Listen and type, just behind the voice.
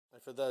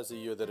For those of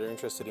you that are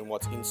interested in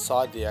what's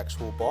inside the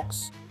actual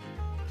box,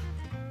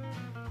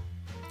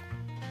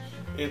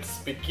 it's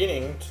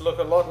beginning to look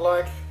a lot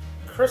like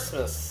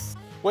Christmas.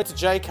 Went to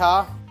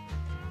Jaycar.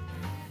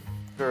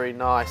 Very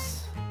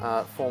nice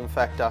form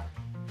factor.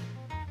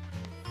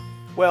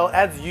 Well,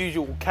 as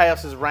usual,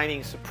 chaos is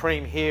reigning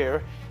supreme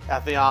here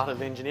at the Art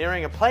of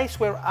Engineering, a place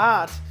where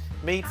art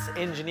meets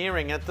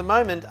engineering. At the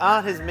moment,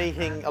 art is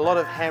meeting a lot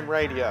of ham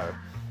radio.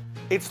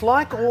 It's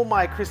like all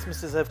my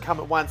Christmases have come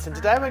at once, and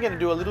today we're going to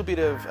do a little bit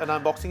of an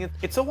unboxing.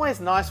 It's always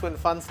nice when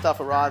fun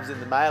stuff arrives in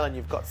the mail and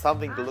you've got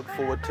something to look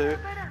forward to.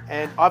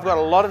 And I've got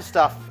a lot of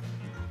stuff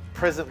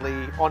presently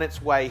on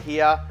its way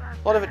here.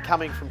 A lot of it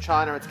coming from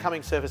China. It's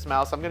coming surface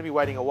mail, so I'm going to be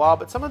waiting a while.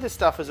 But some of this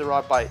stuff has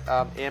arrived by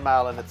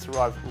airmail, and it's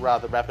arrived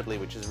rather rapidly,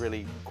 which is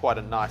really quite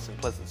a nice and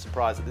pleasant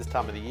surprise at this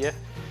time of the year.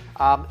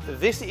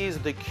 This is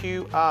the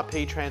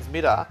QRP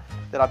transmitter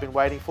that I've been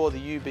waiting for, the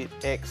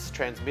U-bit-X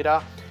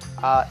transmitter.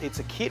 It's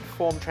a kit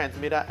form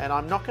transmitter, and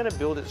I'm not going to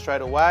build it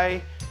straight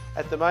away.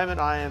 At the moment,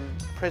 I am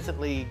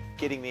presently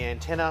getting the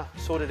antenna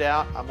sorted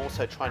out. I'm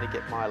also trying to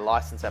get my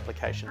license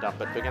application done,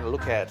 but we're going to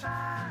look at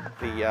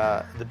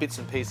the bits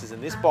and pieces in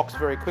this box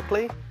very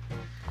quickly.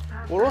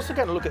 We're also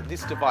going to look at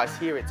this device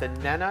here. It's a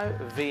Nano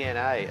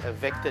VNA, a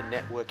vector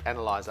network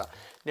analyzer.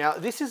 Now,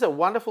 this is a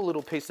wonderful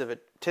little piece of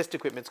test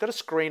equipment. It's got a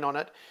screen on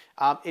it.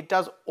 It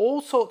does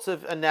all sorts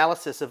of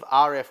analysis of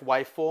RF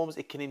waveforms.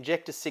 It can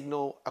inject a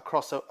signal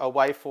across a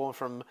waveform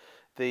from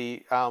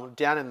the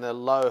down in the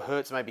low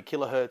hertz, maybe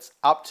kilohertz,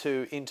 up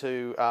to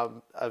into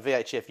a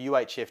VHF,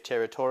 UHF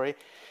territory.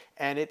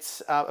 And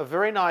it's a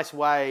very nice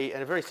way,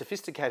 and a very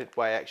sophisticated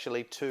way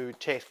actually, to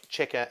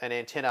check an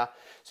antenna.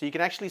 So you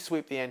can actually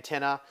sweep the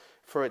antenna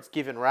for its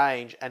given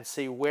range and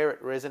see where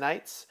it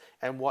resonates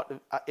and what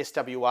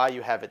SWR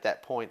you have at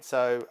that point.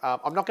 So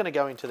I'm not going to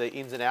go into the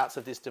ins and outs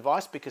of this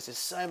device because there's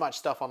so much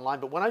stuff online,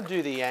 but when I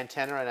do the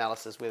antenna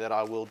analysis with it,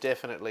 I will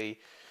definitely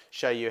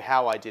show you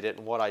how I did it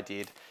and what I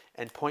did,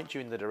 and point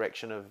you in the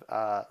direction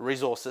of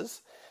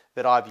resources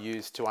that I've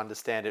used to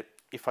understand it,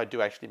 if I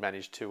do actually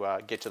manage to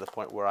get to the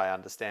point where I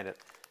understand it.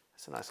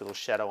 It's a nice little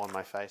shadow on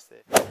my face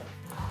there.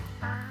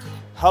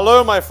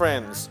 Hello, my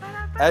friends.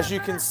 As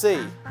you can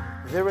see,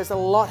 there is a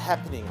lot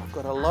happening. I've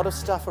got a lot of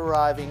stuff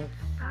arriving,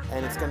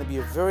 and it's going to be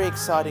a very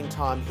exciting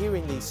time here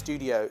in the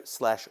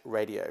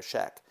studio/radio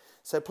shack.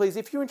 So please,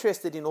 if you're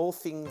interested in all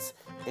things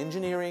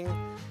engineering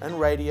and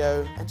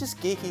radio and just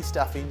geeky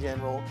stuff in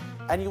general,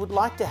 and you would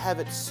like to have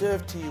it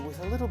served to you with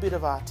a little bit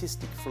of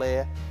artistic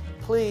flair,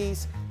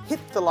 please hit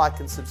the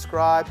like and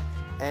subscribe,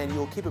 and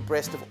you'll keep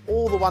abreast of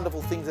all the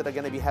wonderful things that are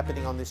going to be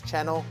happening on this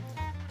channel.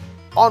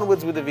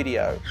 Onwards with the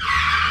video.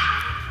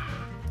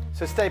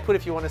 So stay put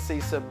if you want to see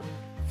some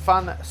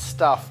fun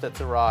stuff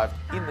that's arrived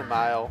in the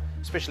mail,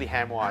 especially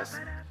ham-wise.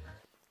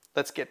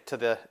 Let's get to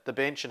the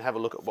bench and have a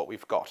look at what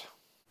we've got.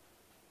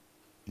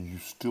 You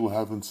still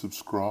haven't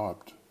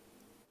subscribed.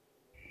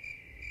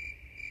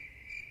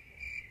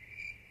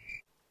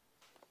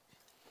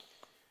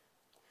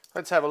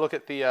 Let's have a look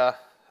at the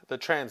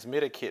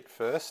transmitter kit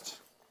first.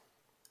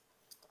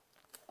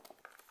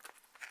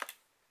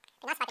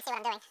 Be nice if I could see what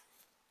I'm doing.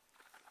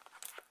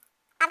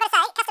 I've got to say,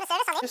 customer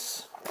service on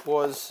this. This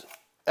was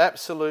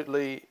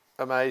absolutely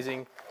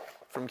amazing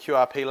from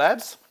QRP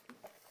Labs.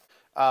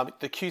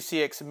 The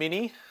QCX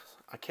Mini,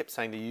 I kept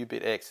saying the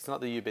U-bit-X, it's not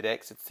the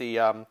U-bit-X,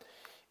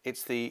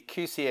 it's the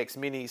QCX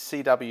Mini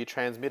CW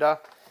transmitter.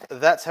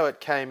 That's how it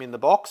came in the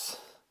box.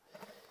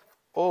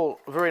 All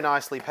very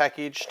nicely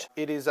packaged.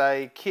 It is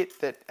a kit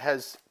that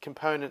has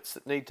components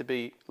that need to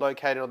be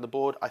located on the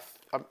board.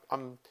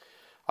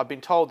 I've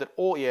been told that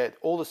all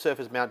the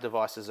surface mount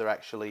devices are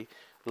actually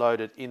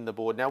loaded in the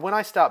board. Now, when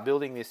I start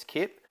building this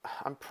kit,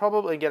 I'm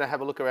probably going to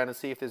have a look around and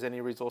see if there's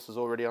any resources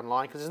already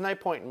online, because there's no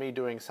point in me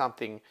doing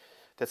something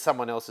that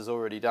someone else has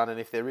already done, and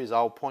if there is,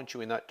 I'll point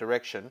you in that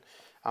direction.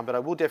 But I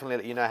will definitely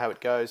let you know how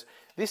it goes.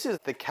 This is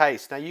the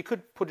case. Now, you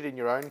could put it in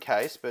your own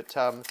case, but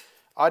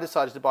I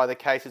decided to buy the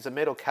case. It's a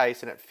metal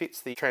case, and it fits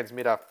the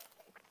transmitter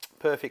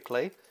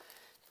perfectly,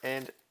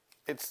 and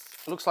it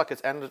looks like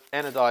it's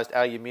anodized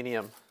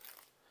aluminium.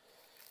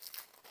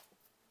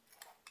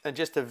 And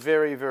just a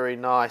very, very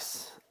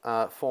nice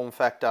form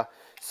factor.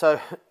 So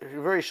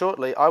very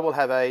shortly, I will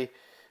have a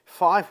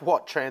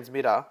 5-watt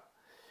transmitter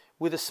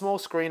with a small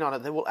screen on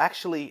it that will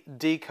actually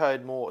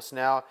decode Morse.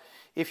 Now,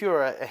 if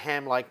you're a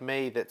ham like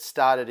me that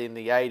started in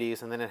the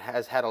 80s and then it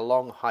has had a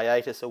long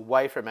hiatus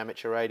away from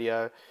amateur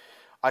radio,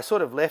 I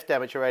sort of left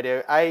amateur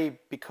radio, A,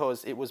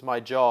 because it was my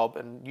job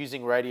and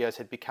using radios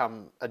had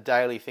become a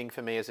daily thing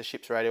for me as a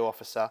ship's radio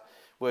officer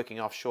working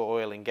offshore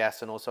oil and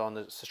gas and also on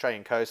the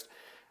Australian coast.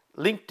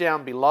 Link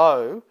down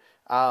below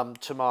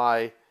to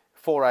my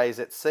forays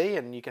at sea,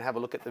 and you can have a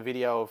look at the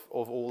video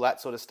of all that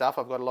sort of stuff.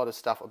 I've got a lot of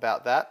stuff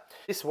about that.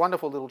 This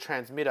wonderful little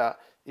transmitter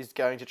is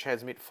going to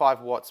transmit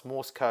 5 watts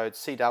Morse code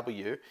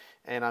CW,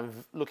 and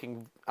I'm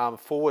looking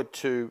forward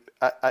to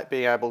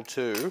being able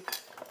to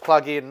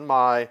plug in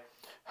my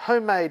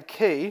homemade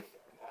key,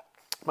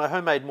 my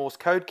homemade Morse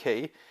code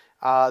key,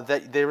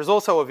 that there is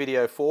also a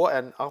video for,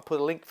 and I'll put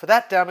a link for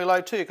that down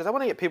below too, because I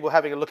want to get people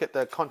having a look at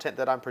the content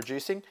that I'm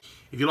producing.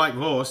 If you like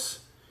Morse,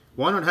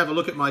 why not have a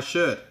look at my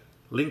shirt?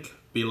 Link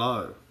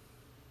below.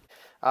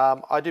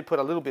 I do put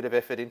a little bit of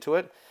effort into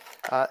it,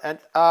 and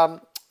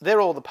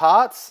they're all the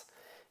parts,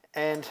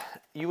 and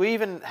you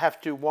even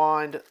have to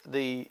wind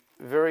the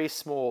very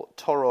small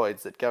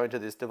toroids that go into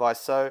this device,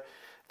 so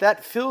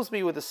that fills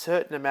me with a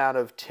certain amount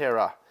of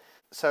terror.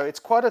 So it's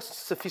quite a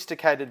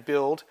sophisticated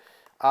build.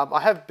 I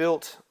have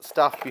built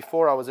stuff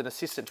before. I was an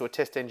assistant to a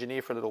test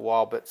engineer for a little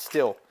while, but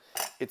still,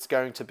 it's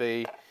going to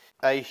be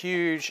a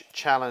huge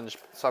challenge.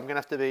 So I'm going to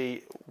have to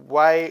be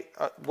way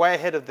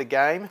ahead of the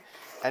game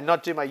and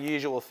not do my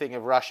usual thing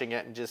of rushing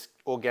it and just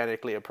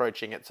organically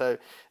approaching it. So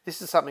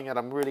this is something that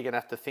I'm really going to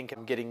have to think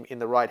of getting in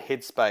the right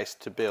headspace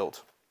to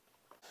build.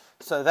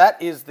 So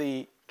that is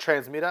the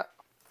transmitter.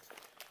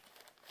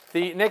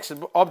 The next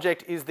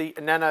object is the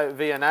Nano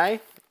VNA.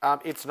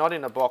 It's not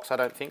in a box, I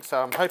don't think,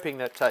 so I'm hoping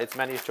that it's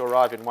managed to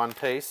arrive in one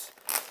piece.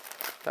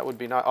 That would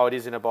be nice. Oh, it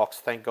is in a box,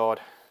 thank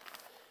God.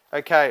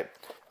 Okay,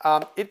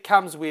 it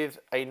comes with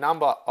a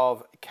number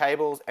of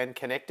cables and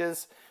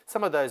connectors.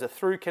 Some of those are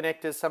through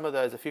connectors, some of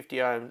those are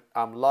 50 ohm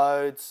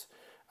loads,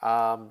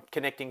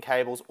 connecting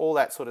cables, all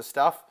that sort of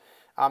stuff.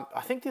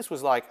 I think this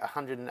was like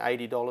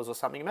 $180 or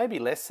something, maybe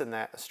less than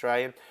that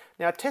Australian.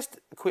 Now, test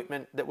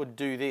equipment that would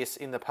do this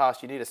in the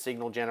past, you need a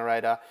signal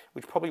generator,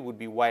 which probably would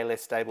be way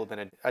less stable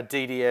than a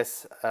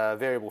DDS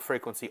variable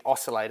frequency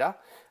oscillator.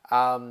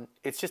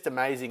 It's just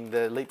amazing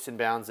the leaps and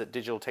bounds that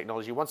digital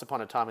technology. Once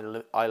upon a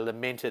time, I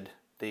lamented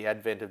the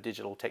advent of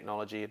digital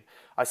technology, and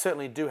I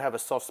certainly do have a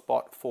soft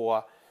spot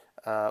for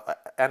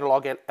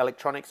analog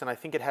electronics, and I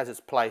think it has its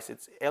place.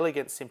 Its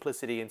elegant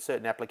simplicity in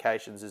certain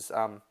applications is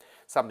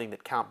something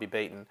that can't be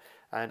beaten,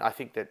 and I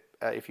think that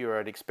if you're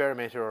an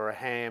experimenter or a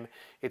ham,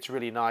 it's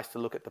really nice to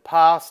look at the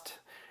past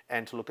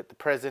and to look at the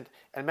present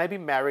and maybe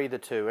marry the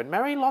two and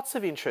marry lots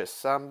of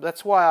interests.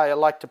 That's why I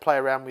like to play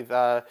around with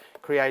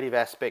creative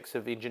aspects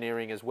of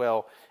engineering as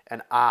well,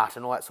 and art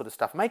and all that sort of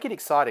stuff. Make it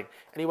exciting.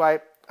 Anyway,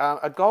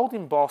 a gold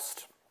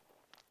embossed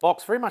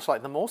box, very much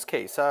like the Morse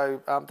key.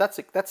 So that's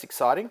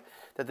exciting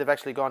that they've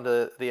actually gone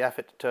to the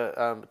effort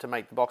to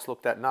make the box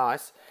look that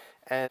nice.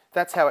 And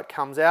that's how it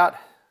comes out.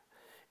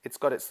 It's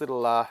got its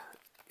little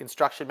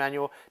instruction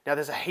manual. Now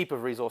there's a heap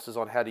of resources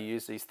on how to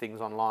use these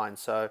things online.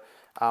 So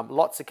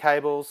lots of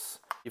cables.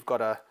 You've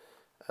got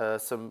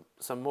some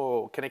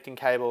more connecting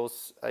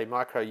cables, a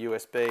micro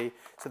USB.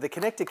 So the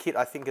connector kit,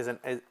 I think,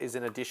 is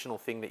an additional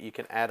thing that you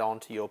can add on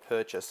to your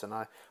purchase. And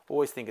I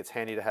always think it's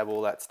handy to have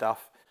all that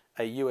stuff.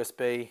 A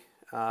USB,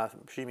 I'm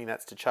presuming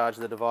that's to charge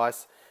the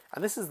device.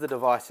 And this is the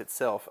device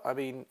itself. I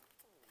mean,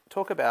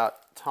 talk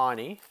about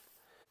tiny.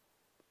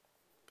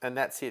 And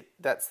that's it.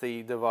 That's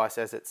the device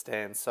as it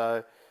stands.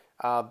 So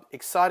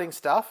exciting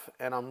stuff,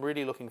 and I'm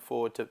really looking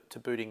forward to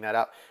booting that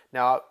up.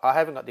 Now, I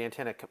haven't got the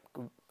antenna.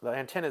 The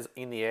antenna's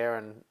in the air,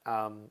 and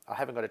I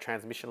haven't got a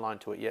transmission line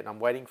to it yet, and I'm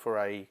waiting for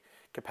a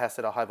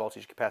capacitor, high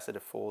voltage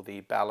capacitor for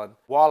the balun.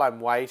 While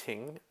I'm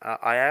waiting,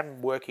 I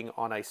am working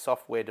on a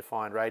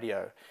software-defined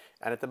radio,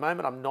 and at the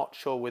moment I'm not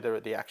sure whether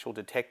the actual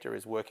detector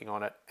is working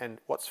on it. And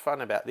what's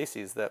fun about this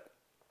is that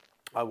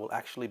I will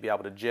actually be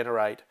able to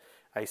generate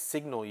a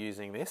signal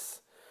using this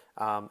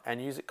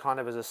and use it kind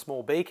of as a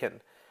small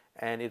beacon,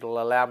 and it'll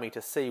allow me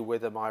to see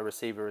whether my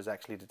receiver is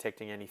actually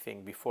detecting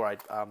anything before I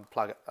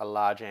plug a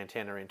large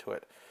antenna into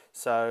it.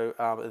 So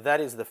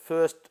that is the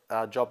first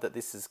job that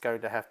this is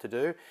going to have to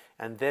do,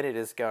 and then it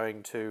is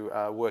going to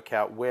work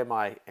out where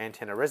my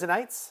antenna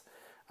resonates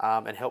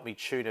and help me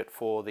tune it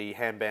for the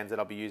ham bands that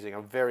I'll be using.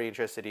 I'm very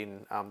interested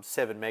in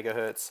 7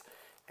 megahertz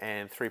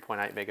and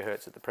 3.8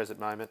 megahertz at the present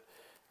moment.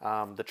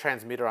 The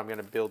transmitter I'm going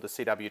to build, the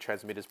CW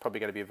transmitter, is probably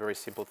going to be a very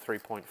simple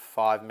 3.5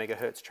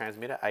 megahertz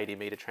transmitter, 80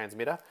 meter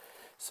transmitter.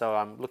 So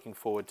I'm looking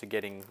forward to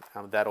getting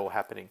that all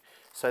happening.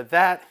 So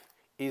that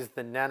is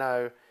the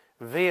Nano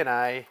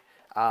VNA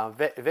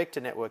vector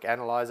network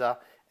analyzer,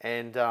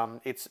 and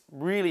it's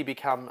really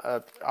become,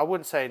 I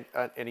wouldn't say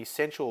an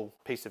essential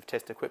piece of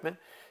test equipment,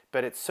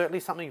 but it's certainly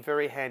something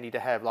very handy to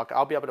have. Like,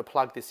 I'll be able to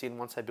plug this in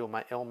once I build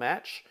my L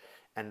match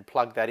and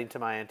plug that into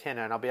my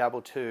antenna, and I'll be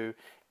able to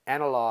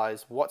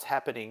analyze what's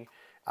happening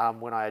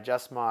when I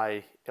adjust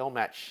my L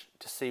match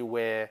to see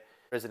where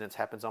resonance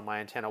happens on my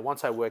antenna.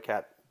 Once I work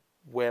out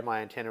where my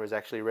antenna is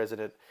actually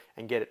resonant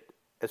and get it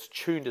as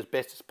tuned as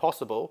best as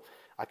possible,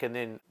 I can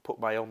then put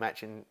my L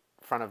match in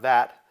front of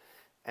that,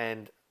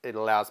 and it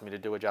allows me to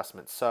do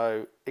adjustments.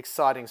 So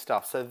exciting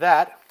stuff. So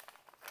that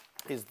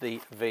is the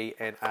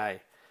VNA.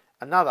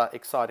 Another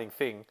exciting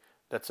thing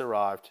that's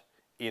arrived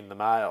in the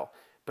mail.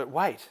 But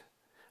wait,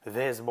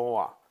 there's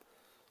more.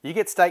 You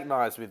get steak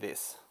knives with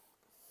this.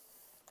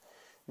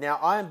 Now,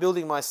 I am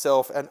building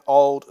myself an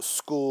old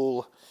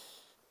school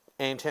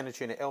antenna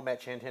tuner, L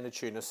match antenna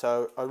tuner.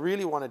 So I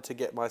really wanted to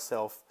get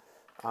myself,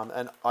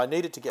 and I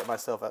needed to get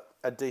myself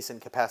a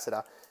decent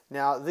capacitor.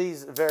 Now,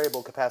 these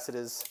variable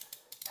capacitors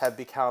have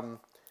become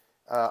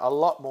a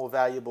lot more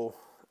valuable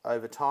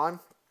over time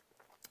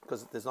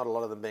because there's not a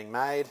lot of them being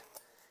made,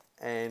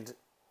 and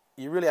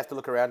you really have to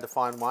look around to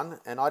find one,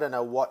 and I don't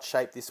know what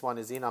shape this one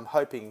is in. I'm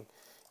hoping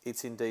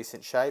it's in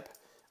decent shape.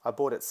 I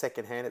bought it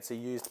secondhand. It's a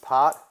used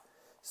part,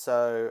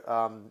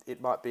 so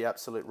it might be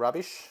absolute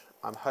rubbish.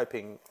 I'm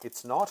hoping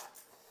it's not,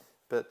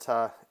 but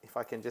if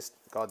I can just,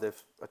 God,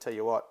 I tell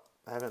you what,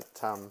 I haven't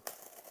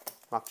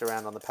mucked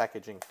around on the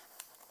packaging.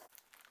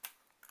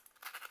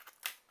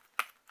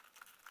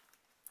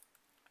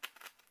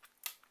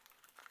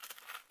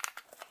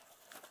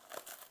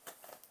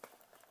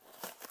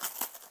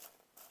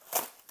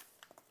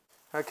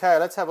 Okay,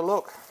 let's have a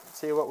look,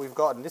 see what we've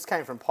got. And this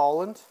came from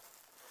Poland.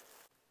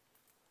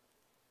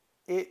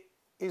 It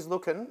is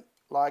looking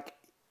like,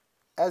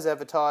 as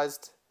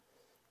advertised,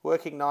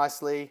 working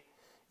nicely.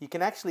 You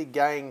can actually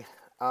gang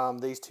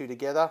these two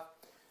together.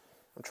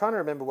 I'm trying to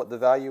remember what the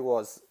value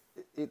was.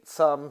 It's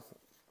a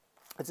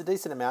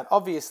decent amount.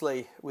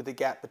 Obviously, with the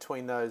gap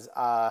between those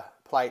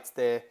plates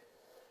there,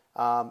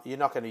 you're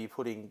not going to be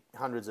putting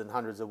hundreds and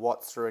hundreds of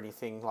watts or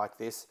anything like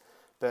this.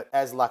 But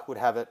as luck would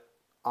have it,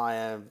 I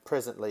am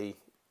presently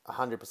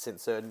 100%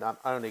 certain I'm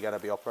only going to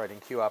be operating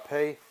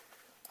QRP.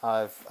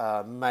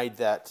 I've made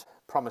that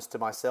promise to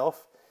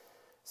myself,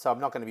 so I'm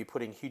not going to be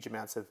putting huge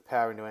amounts of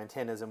power into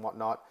antennas and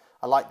whatnot.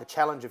 I like the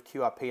challenge of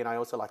QRP, and I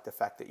also like the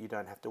fact that you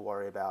don't have to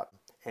worry about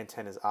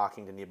antennas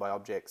arcing to nearby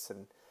objects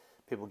and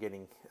people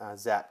getting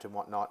zapped and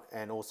whatnot,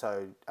 and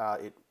also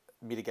it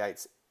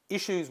mitigates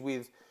issues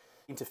with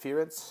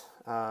interference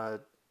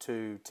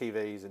to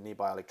TVs and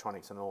nearby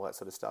electronics and all that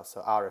sort of stuff.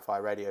 So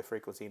RFI, radio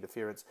frequency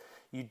interference.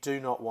 You do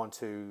not want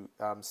to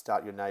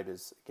start your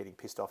neighbours getting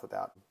pissed off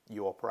about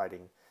you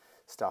operating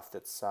stuff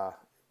that's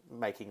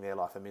making their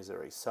life a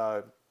misery.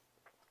 So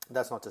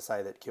that's not to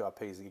say that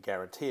QRP is a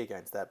guarantee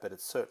against that, but it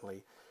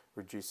certainly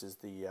reduces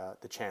the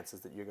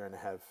chances that you're going to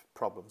have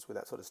problems with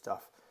that sort of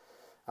stuff.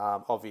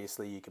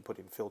 Obviously, you can put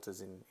in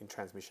filters in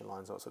transmission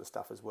lines, all that sort of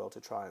stuff as well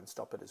to try and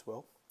stop it as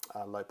well,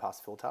 low pass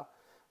filter.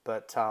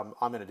 But I'm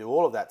going to do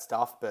all of that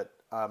stuff, but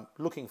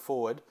looking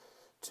forward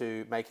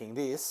to making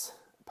this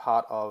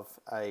part of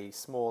a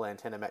small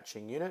antenna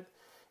matching unit.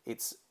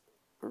 It's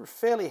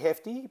fairly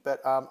hefty,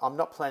 but I'm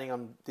not planning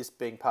on this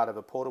being part of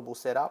a portable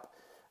setup.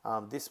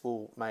 This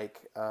will make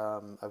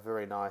a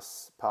very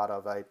nice part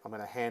of I'm going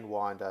to hand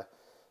wind a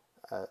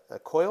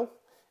coil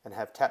and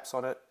have taps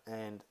on it,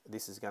 and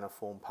this is going to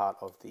form part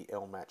of the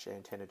L-match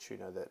antenna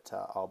tuner that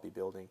I'll be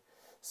building.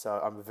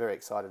 So I'm very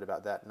excited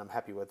about that, and I'm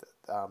happy with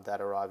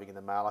that arriving in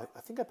the mail.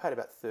 I think I paid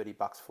about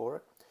 $30 for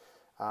it.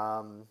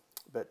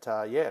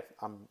 Yeah,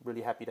 I'm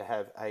really happy to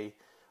have a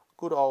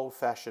good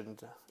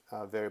old-fashioned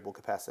variable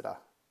capacitor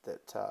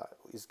that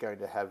is going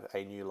to have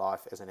a new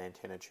life as an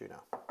antenna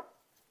tuner.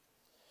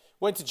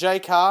 Went to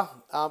Jaycar.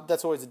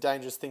 That's always a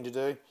dangerous thing to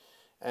do,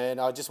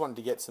 and I just wanted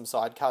to get some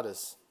side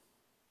cutters,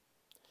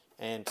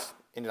 and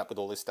ended up with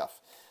all this stuff,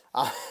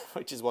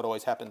 which is what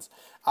always happens.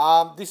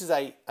 This is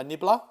a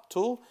nibbler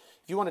tool.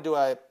 If you want to do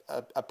a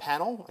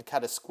panel and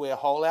cut a square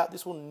hole out,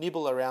 this will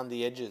nibble around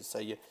the edges. So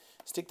you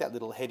stick that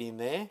little head in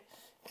there,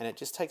 and it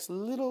just takes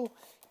little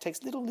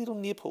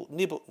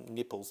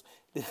nipples,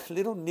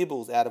 little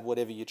nibbles out of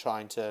whatever you're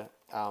trying to,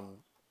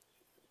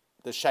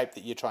 the shape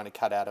that you're trying to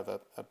cut out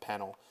of a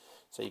panel.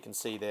 So you can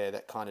see there,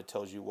 that kind of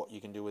tells you what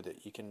you can do with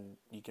it. You can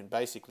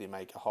basically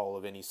make a hole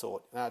of any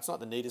sort. Now, it's not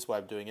the neatest way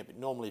of doing it, but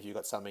normally if you've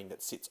got something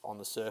that sits on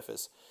the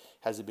surface,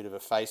 has a bit of a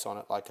face on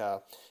it, like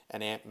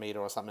an amp meter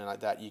or something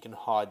like that, you can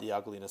hide the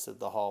ugliness of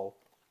the hole.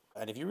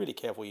 And if you're really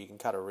careful, you can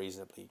cut a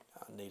reasonably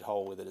neat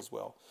hole with it as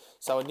well.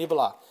 So a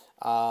nibbler,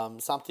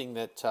 something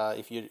that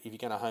if you're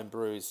going to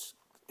homebrew is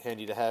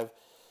handy to have.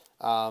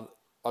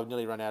 I've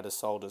nearly run out of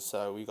solder,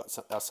 so we got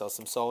ourselves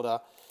some solder.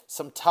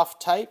 Some tough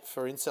tape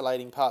for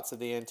insulating parts of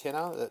the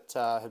antenna that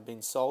have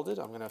been soldered.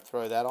 I'm going to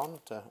throw that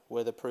on to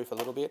weatherproof a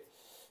little bit.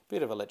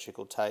 Bit of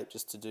electrical tape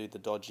just to do the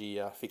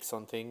dodgy fix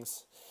on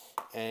things.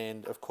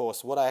 And of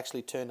course, what I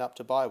actually turned up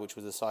to buy, which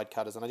was the side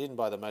cutters. And I didn't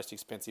buy the most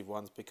expensive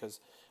ones because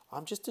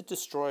I'm just a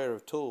destroyer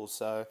of tools.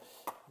 So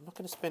I'm not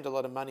going to spend a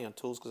lot of money on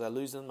tools because I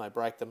lose them, I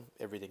break them,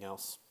 everything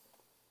else.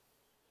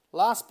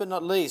 Last but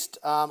not least,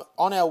 on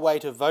our way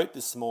to vote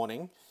this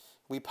morning,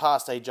 we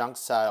passed a junk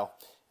sale,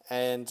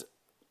 and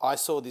I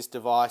saw this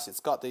device.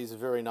 It's got these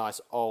very nice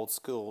old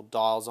school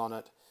dials on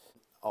it,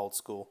 old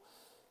school,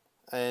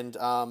 and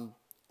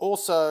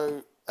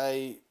also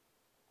a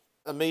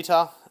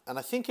meter, and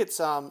I think it's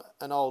an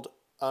old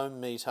ohm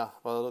meter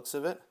by the looks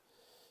of it,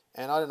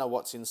 and I don't know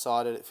what's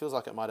inside it. It feels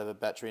like it might have a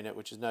battery in it,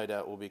 which is no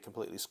doubt will be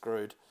completely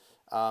screwed,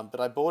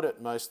 but I bought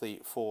it mostly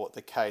for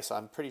the case.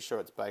 I'm pretty sure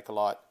it's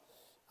Bakelite.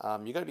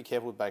 You've got to be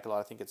careful with Bakelite.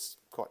 I think it's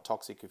quite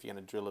toxic if you're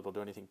going to drill it or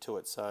do anything to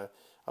it. So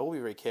I will be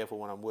very careful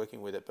when I'm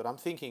working with it. But I'm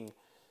thinking,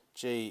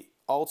 gee,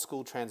 old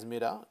school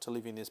transmitter to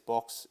live in this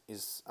box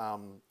is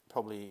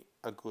probably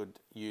a good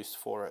use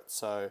for it.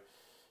 So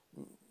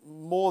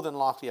more than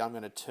likely I'm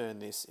going to turn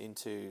this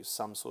into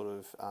some sort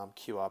of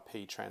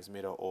QRP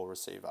transmitter or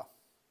receiver.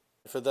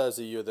 For those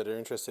of you that are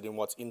interested in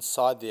what's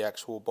inside the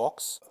actual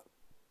box,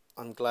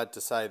 I'm glad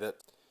to say that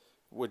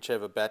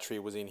whichever battery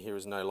was in here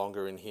is no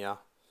longer in here.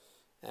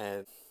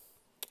 And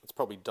It's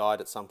probably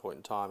died at some point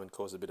in time and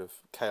caused a bit of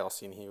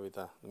chaos in here with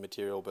the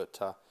material, but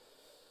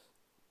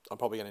I'm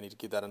probably going to need to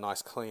give that a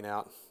nice clean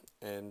out.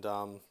 And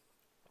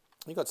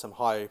you've got some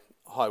high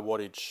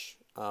wattage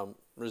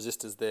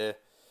resistors there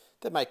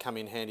that may come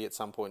in handy at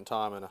some point in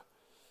time, and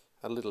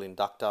a little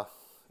inductor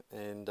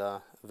and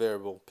a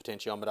variable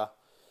potentiometer.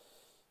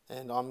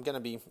 And I'm going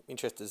to be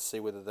interested to see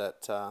whether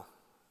that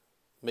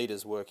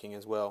meter's working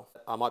as well.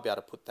 I might be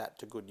able to put that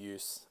to good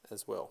use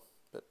as well.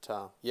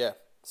 But yeah,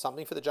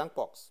 something for the junk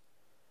box.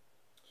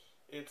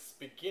 It's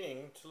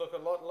beginning to look a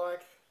lot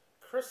like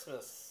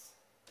Christmas.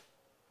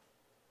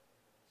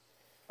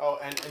 Oh,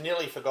 and I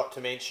nearly forgot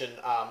to mention,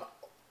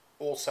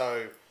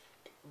 also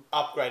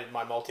upgraded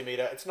my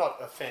multimeter. It's not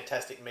a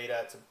fantastic meter,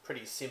 it's a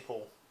pretty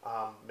simple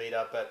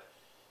meter, but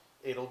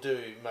it'll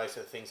do most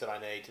of the things that I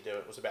need to do.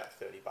 It was about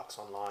 $30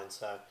 online,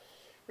 so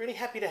really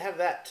happy to have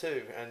that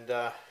too. And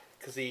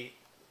because the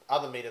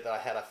other meter that I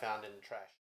had, I found in the trash.